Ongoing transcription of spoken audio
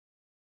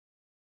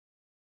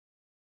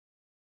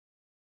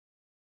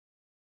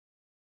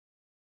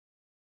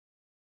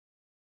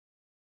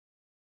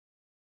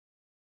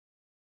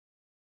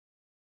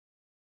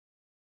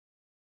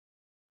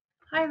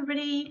Hi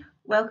everybody,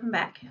 welcome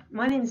back.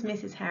 My name is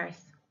Mrs.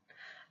 Harris.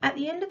 At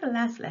the end of the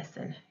last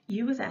lesson,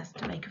 you was asked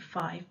to make a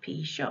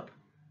 5p shop.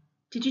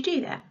 Did you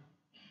do that?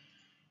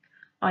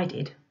 I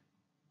did.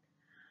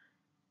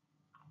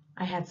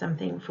 I had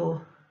something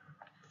for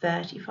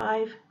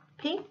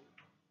 35p,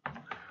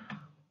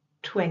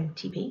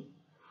 20p,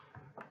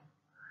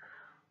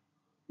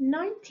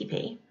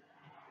 90p,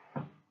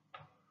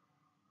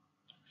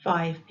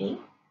 5p,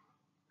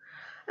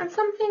 and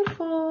something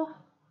for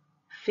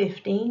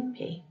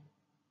 15p.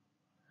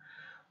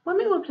 When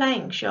we were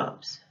playing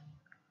shops,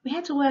 we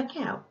had to work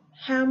out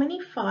how many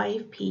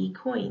 5p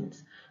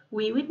coins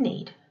we would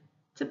need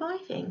to buy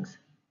things.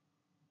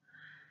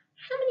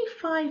 How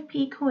many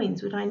 5p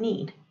coins would I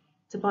need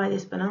to buy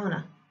this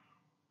banana?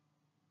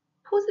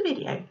 Pause the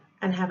video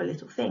and have a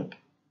little think.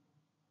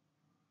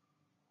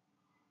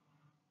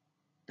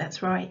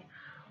 That's right,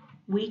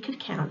 we could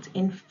count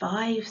in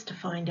fives to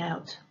find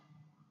out.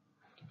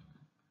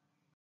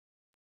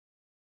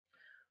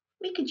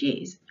 We could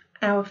use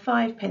our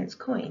 5p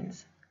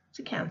coins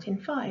to count in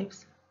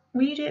fives.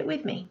 Will you do it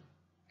with me?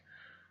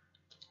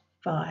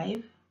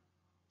 5,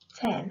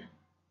 10,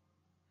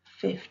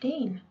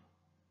 15.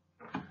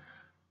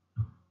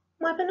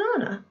 My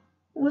banana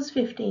was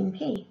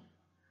 15p.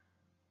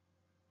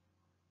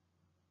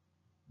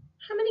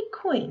 How many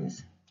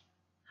coins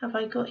have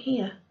I got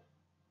here?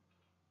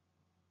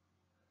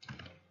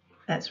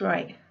 That's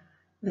right,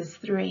 there's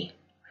 3.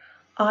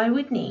 I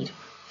would need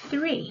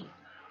 3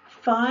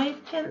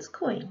 5p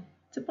coin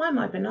to buy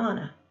my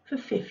banana for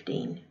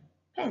 15p.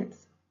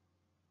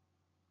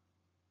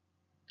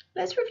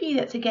 Let's review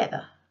that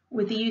together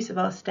with the use of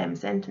our STEM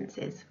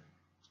sentences.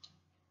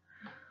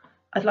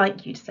 I'd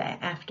like you to say it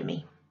after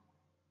me.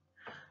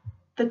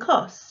 The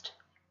cost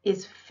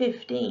is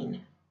 15p.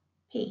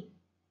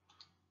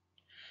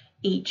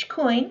 Each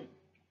coin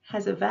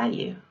has a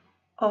value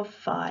of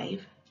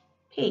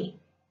 5p.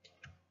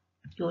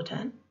 Your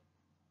turn.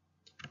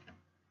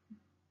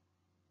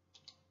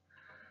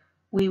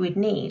 We would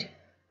need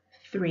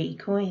 3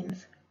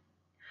 coins.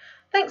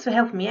 Thanks for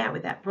helping me out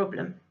with that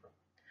problem.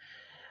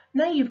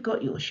 Now you've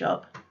got your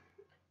shop,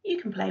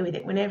 you can play with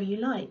it whenever you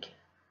like.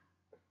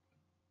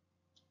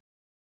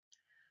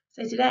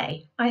 So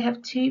today I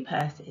have 2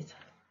 purses,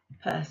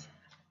 purse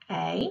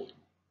A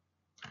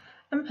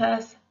and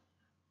purse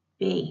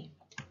B.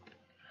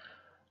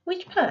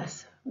 Which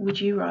purse would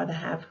you rather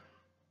have?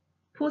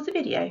 Pause the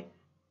video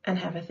and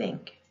have a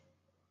think.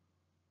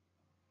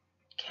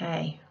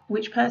 Okay,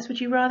 which purse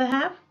would you rather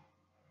have?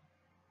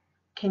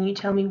 Can you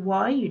tell me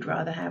why you'd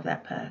rather have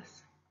that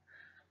purse?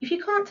 If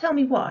you can't tell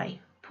me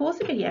why, pause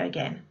the video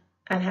again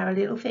and have a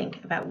little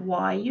think about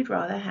why you'd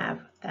rather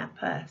have that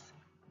purse.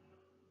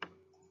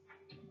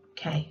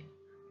 Okay,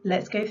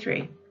 let's go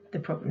through the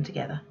problem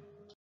together.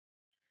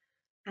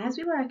 As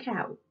we work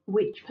out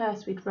which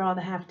purse we'd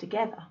rather have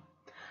together,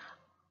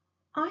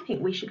 I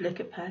think we should look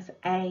at purse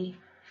A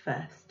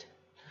first.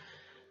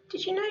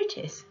 Did you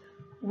notice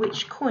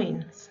which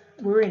coins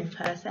were in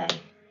purse A?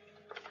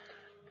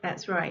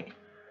 That's right,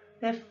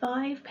 they're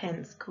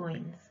 5p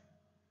coins.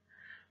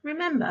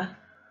 Remember,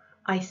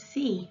 I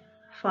see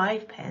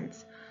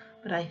 5p,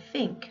 but I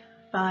think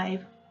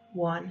 5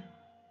 1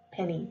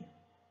 pennies.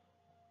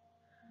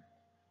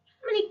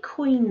 How many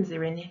coins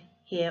are in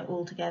here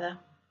altogether?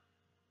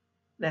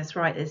 That's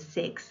right, there's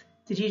 6.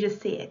 Did you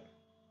just see it?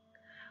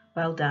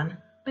 Well done.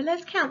 But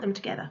let's count them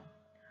together.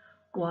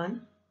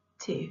 1,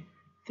 2,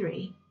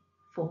 3,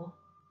 4,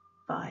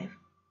 5,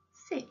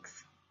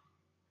 6.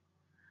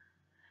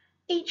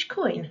 Each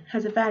coin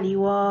has a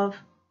value of,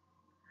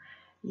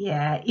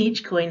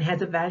 each coin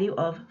has a value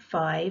of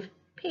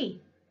 5p.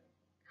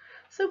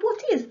 So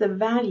what is the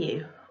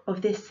value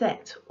of this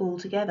set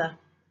altogether?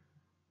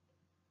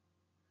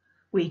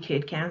 We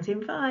could count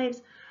in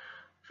fives.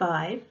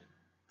 5,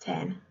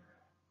 10,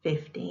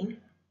 15,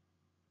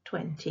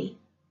 20,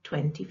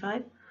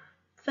 25,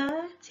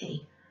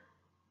 30.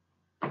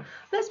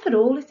 Let's put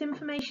all this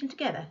information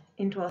together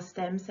into our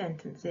STEM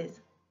sentences.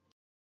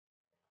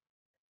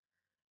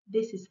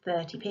 This is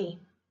 30p.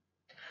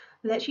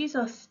 Let's use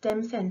our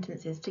STEM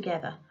sentences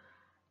together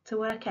to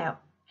work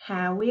out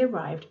how we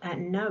arrived at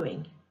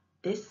knowing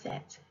this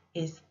set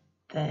is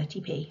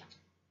 30p.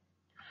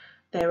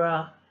 There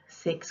are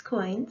 6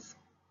 coins.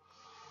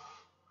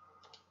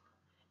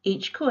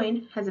 Each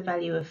coin has a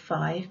value of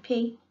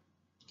 5p.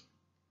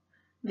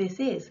 This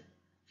is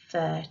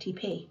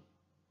 30p.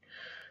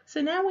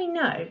 So now we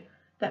know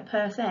that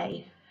purse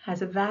A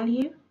has a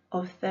value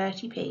of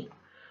 30p.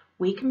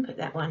 We can put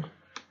that one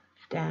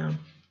down.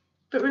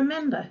 But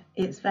remember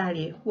its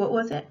value. What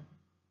was it?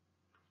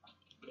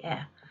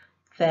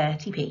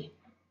 30p.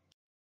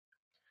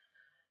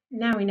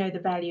 Now we know the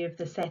value of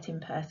the set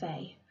in purse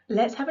A.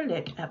 Let's have a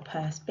look at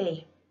purse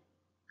B.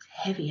 It's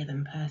heavier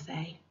than purse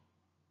A.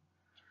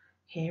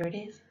 Here it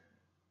is.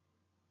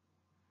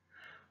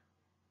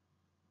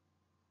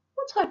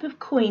 What type of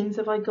coins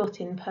have I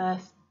got in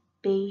purse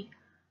B?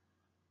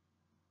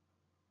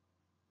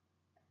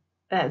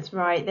 That's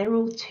right, they're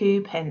all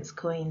 2p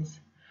coins.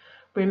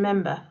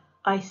 Remember,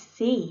 I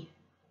see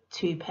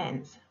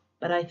 2p,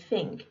 but I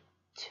think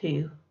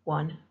 2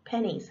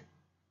 1-pennies.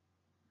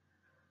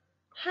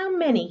 How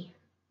many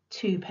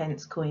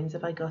 2-pence coins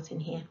have I got in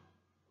here?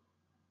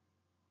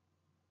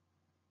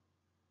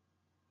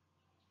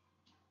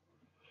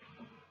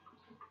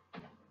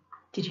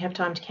 Did you have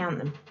time to count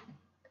them?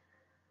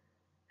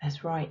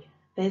 That's right,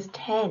 there's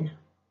 10.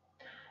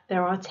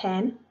 There are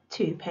 10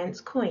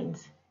 2-pence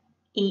coins.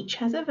 Each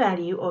has a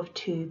value of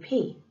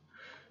 2p.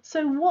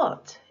 So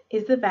what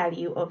is the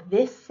value of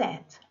this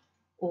set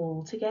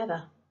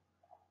altogether?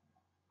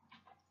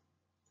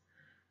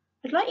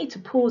 I'd like you to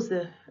pause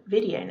the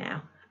video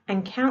now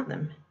and count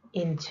them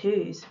in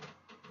twos.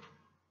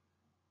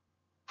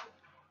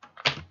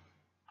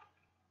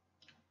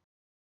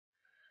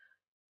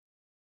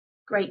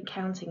 Great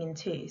counting in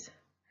twos.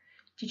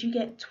 Did you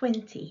get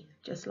 20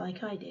 just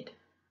like I did?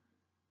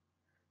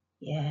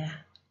 Yeah,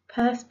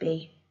 purse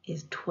B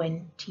is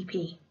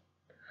 20p.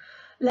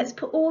 Let's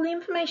put all the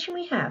information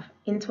we have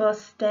into our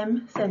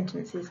STEM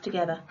sentences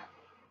together.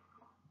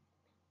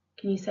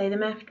 Can you say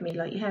them after me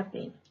like you have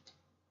been?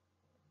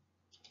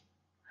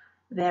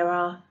 There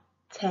are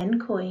 10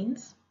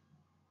 coins.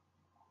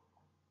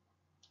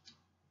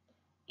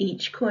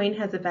 Each coin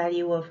has a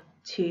value of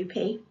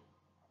 2p.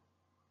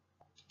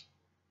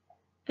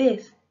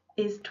 This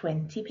is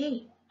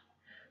 20p.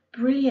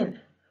 Brilliant!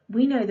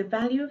 We know the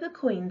value of the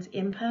coins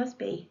in purse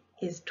B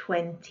is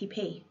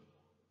 20p.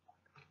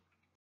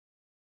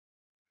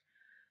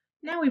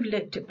 Now we've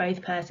looked at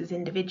both purses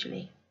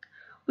individually,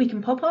 we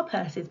can pop our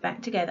purses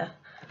back together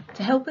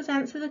to help us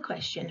answer the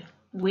question,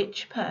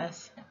 which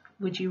purse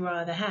would you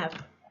rather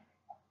have?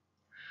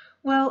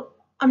 Well,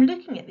 I'm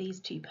looking at these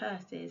two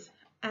purses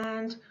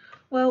and,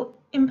 well,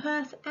 in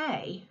purse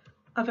A,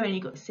 I've only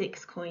got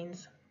 6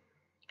 coins.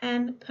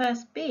 And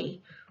purse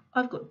B,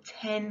 I've got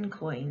 10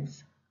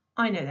 coins.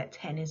 I know that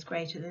 10 is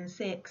greater than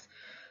 6,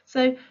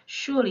 so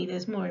surely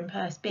there's more in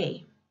purse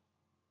B.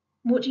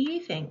 What do you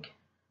think?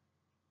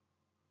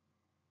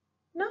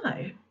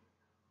 No.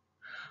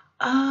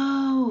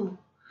 Oh,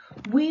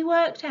 we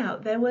worked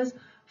out there was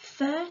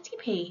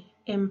 30p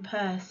in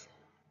purse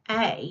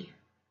A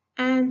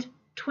and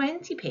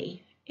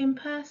 20p in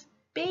purse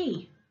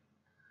B.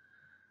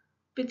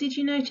 But did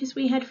you notice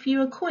we had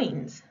fewer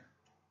coins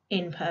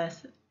in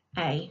purse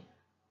A,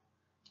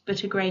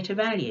 but a greater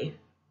value?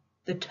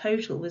 The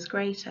total was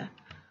greater.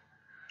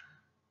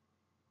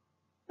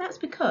 That's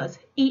because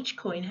each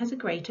coin has a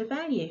greater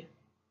value.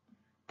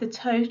 The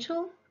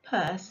total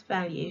purse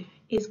value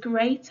is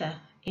greater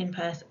in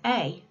purse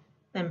A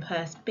than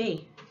purse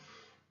B.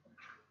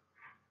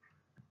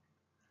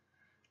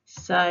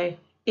 So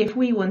if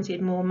we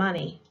wanted more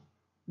money,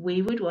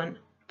 we would want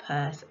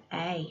purse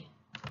A.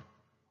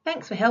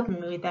 Thanks for helping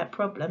me with that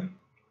problem.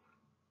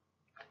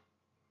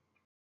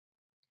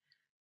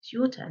 It's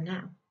your turn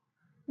now.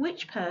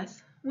 Which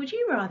purse would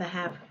you rather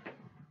have?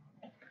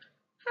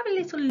 Have a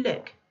little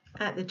look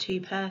at the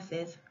two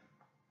purses.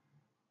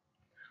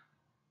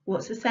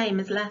 What's the same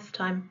as last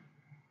time?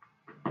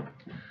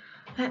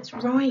 That's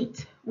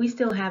right, we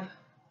still have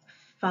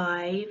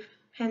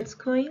 5-pence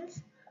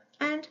coins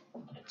and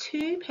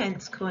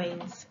 2-pence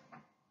coins.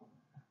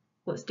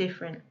 What's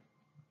different?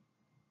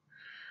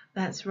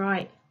 That's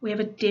right, we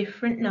have a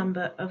different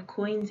number of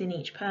coins in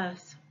each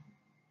purse.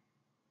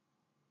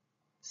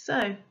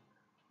 So,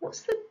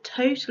 what's the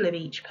total of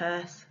each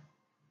purse?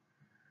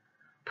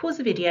 Pause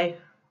the video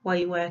while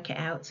you work it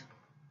out,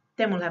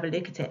 then we'll have a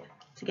look at it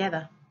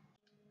together.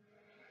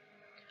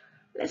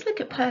 Let's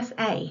look at purse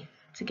A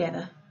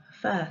together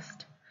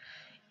first.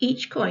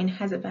 Each coin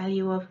has a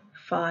value of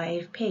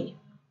 5p.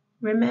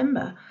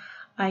 Remember,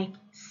 I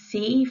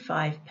see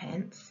 5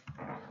 pence,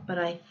 but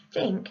I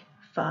think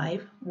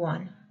 5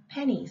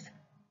 1-pennies.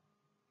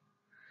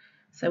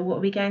 So what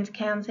are we going to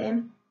count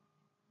in?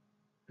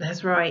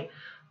 That's right,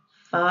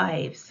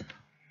 5s.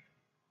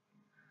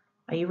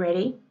 Are you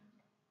ready?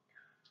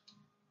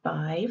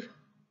 5,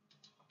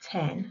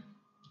 10,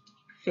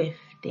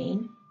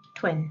 15,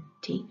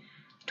 20,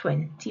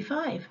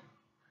 25.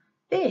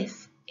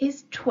 This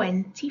is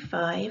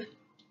 25p.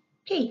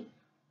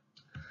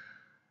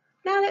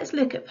 Now let's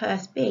look at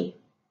purse B.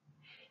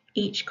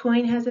 Each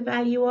coin has a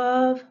value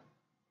of,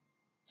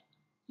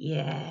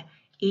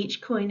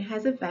 each coin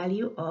has a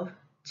value of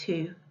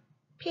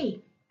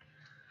 2p.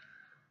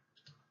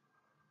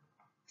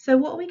 So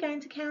what are we going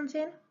to count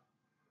in?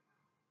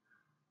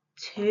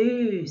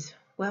 2s.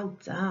 Well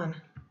done.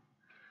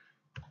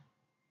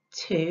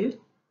 2,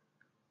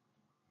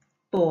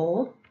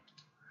 4,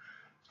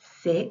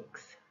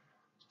 6,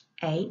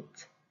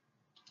 8,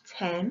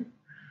 10,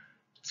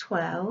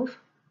 12,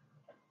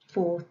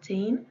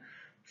 14,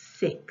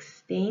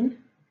 16,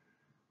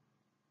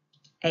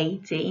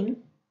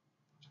 18,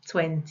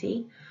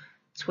 20,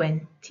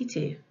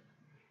 22.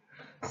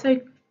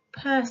 So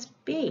purse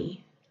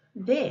B,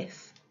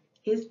 this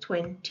is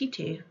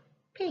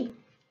 22p.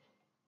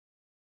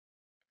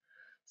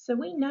 So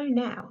we know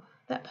now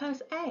that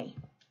purse A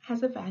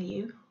has a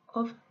value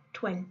of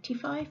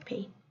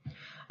 25p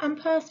and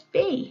purse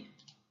B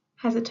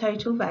has a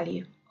total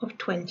value of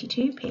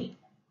 22p.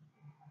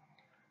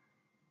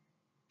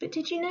 But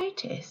did you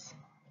notice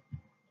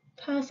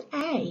purse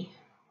A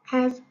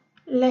has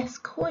less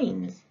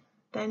coins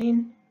than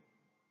in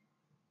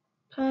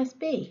purse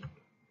B?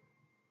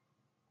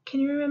 Can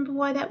you remember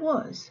why that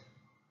was?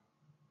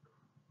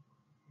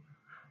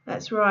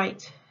 That's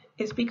right,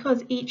 it's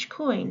because each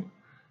coin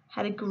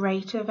had a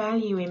greater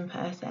value in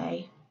purse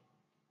A.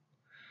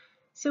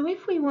 So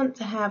if we want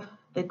to have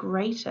the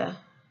greater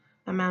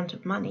amount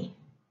of money,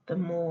 the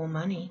more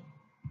money,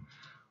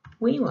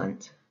 we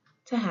want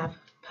to have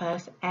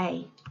purse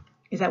A.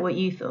 Is that what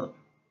you thought?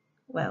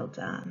 Well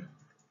done.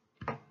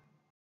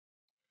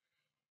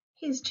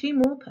 Here's two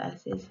more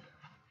purses.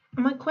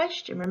 And my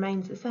question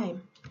remains the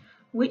same.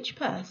 Which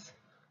purse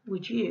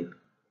would you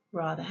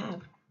rather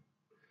have?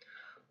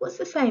 What's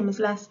the same as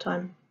last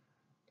time?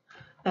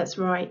 That's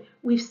right,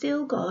 we've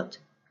still got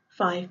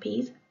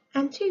 5p's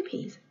and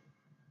 2p's.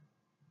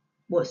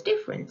 What's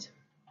different?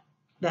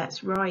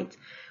 That's right,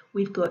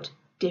 we've got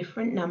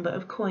different number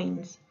of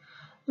coins.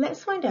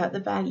 Let's find out the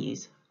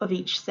values of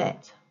each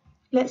set.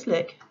 Let's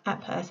look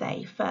at purse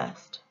A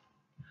first.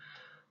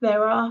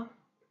 There are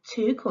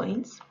 2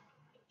 coins.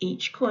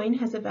 Each coin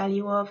has a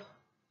value of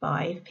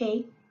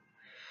 5p.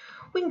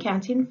 We can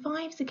count in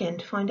 5s again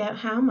to find out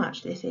how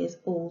much this is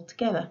all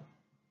together.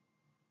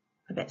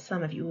 I bet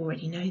some of you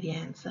already know the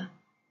answer.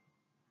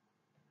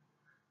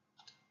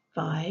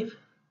 5,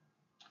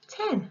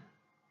 10.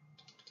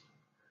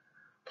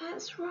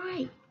 That's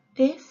right,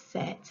 this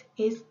set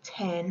is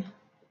 10p.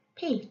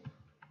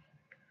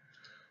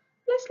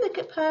 Let's look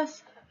at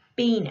purse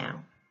B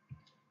now.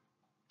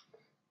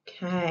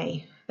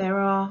 Okay, there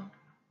are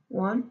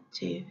 1,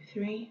 2,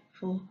 3,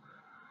 4,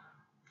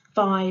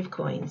 5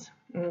 coins.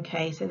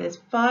 Okay, so there's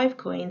 5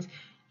 coins.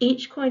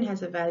 Each coin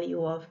has a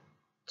value of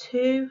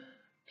 2p.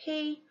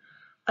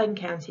 I can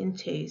count in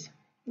 2s.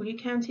 Will you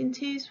count in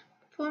 2s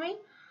for me?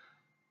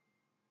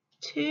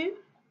 2,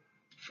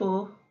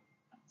 4,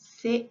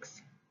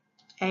 6,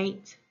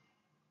 8,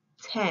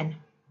 10.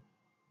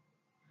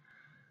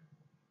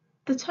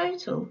 The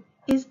total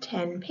is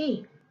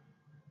 10p.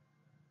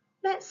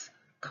 Let's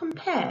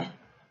compare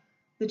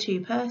the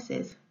two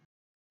purses.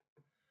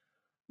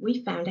 We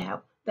found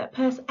out that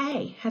purse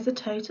A has a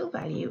total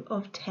value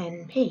of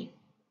 10p.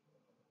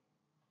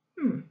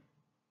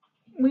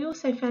 We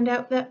also found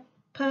out that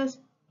purse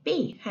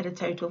B had a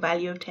total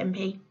value of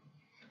 10p.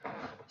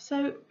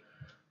 So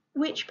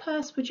which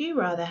purse would you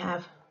rather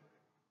have?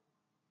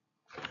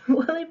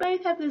 Well, they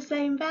both have the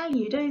same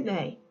value, don't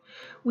they?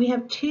 We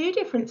have 2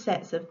 different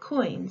sets of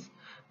coins,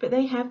 but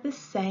they have the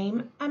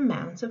same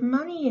amount of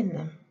money in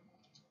them.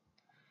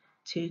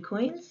 2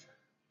 coins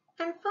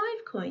and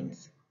 5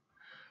 coins,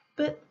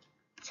 but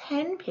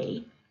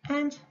 10p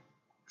and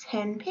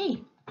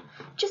 10p.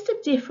 Just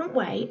a different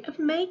way of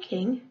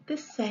making the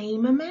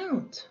same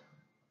amount.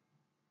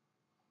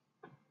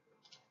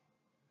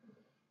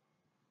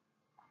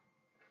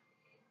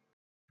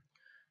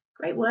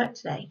 Great work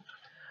today.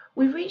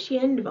 We've reached the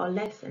end of our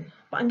lesson,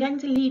 but I'm going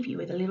to leave you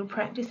with a little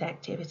practice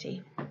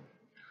activity.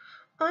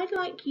 I'd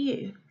like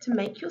you to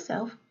make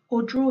yourself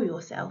or draw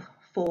yourself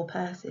 4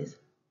 purses.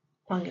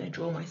 I'm going to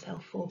draw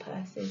myself 4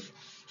 purses.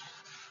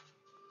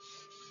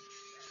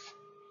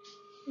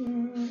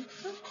 I'm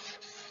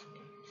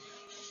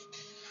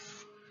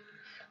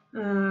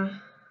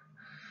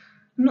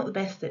not the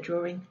best at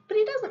drawing, but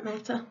it doesn't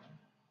matter.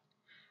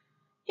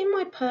 In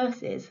my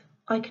purses,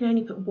 I can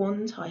only put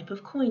 1 type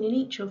of coin in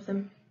each of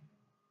them,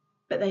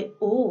 but they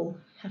all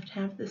have to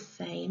have the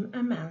same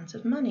amount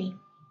of money.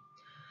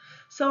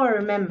 So I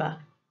remember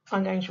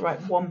I'm going to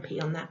write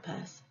 1p on that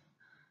purse.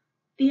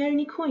 The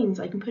only coins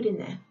I can put in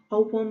there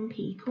are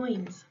 1p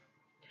coins.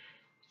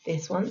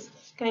 This one's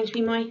going to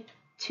be my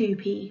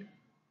 2p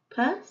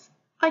purse.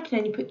 I can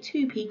only put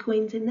 2p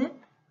coins in there.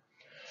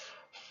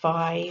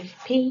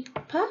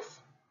 5p purse.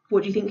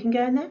 What do you think can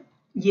go in there?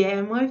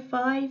 Yeah, my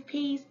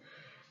 5p's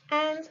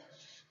and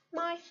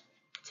my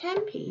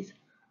 10p's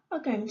are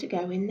going to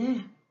go in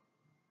there.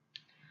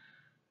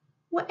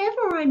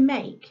 Whatever I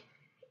make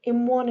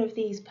in one of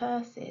these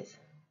purses,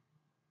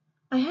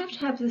 I have to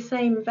have the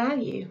same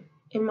value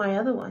in my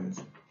other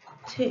ones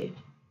too,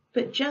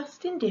 but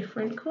just in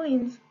different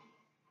coins.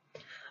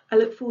 I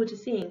look forward to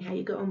seeing how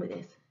you got on with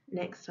this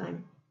next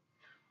time.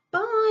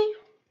 Bye!